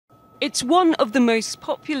It's one of the most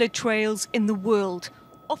popular trails in the world.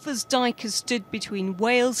 Offa's Dyke has stood between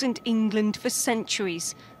Wales and England for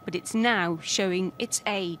centuries, but it's now showing its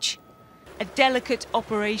age. A delicate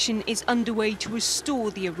operation is underway to restore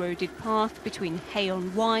the eroded path between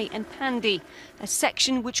Hay-on-Wye and Pandy, a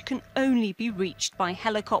section which can only be reached by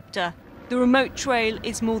helicopter. The remote trail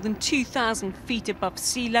is more than 2,000 feet above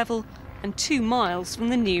sea level and 2 miles from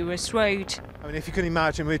the nearest road. I mean, if you can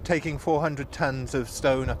imagine, we're taking 400 tonnes of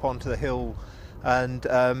stone up onto the hill, and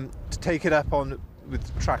to take it up on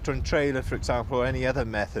with tractor and trailer, for example, or any other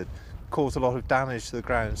method, cause a lot of damage to the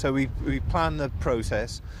ground. So we plan the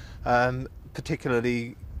process,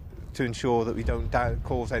 particularly to ensure that we don't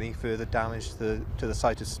cause any further damage to the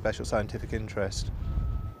site of special scientific interest.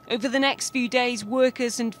 Over the next few days,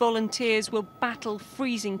 workers and volunteers will battle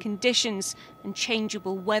freezing conditions and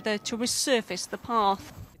changeable weather to resurface the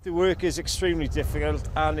path. The work is extremely difficult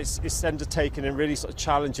and it's undertaken in really sort of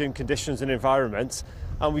challenging conditions and environments,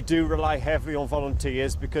 and we do rely heavily on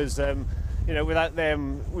volunteers because without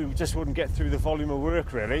them we just wouldn't get through the volume of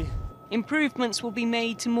work really. Improvements will be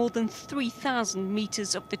made to more than 3,000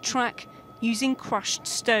 metres of the track using crushed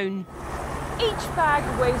stone. Each bag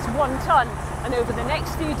weighs 1 tonne, and over the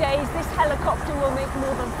next few days this helicopter will make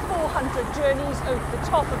more than 400 journeys over the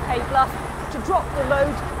top of Hay Bluff to drop the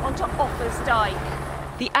load onto Offa's Dyke.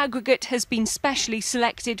 The aggregate has been specially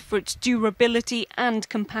selected for its durability and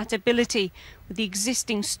compatibility with the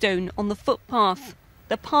existing stone on the footpath.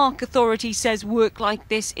 The Park Authority says work like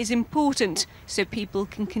this is important so people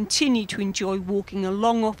can continue to enjoy walking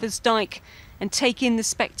along Offa's Dyke and take in the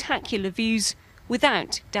spectacular views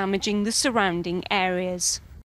without damaging the surrounding areas.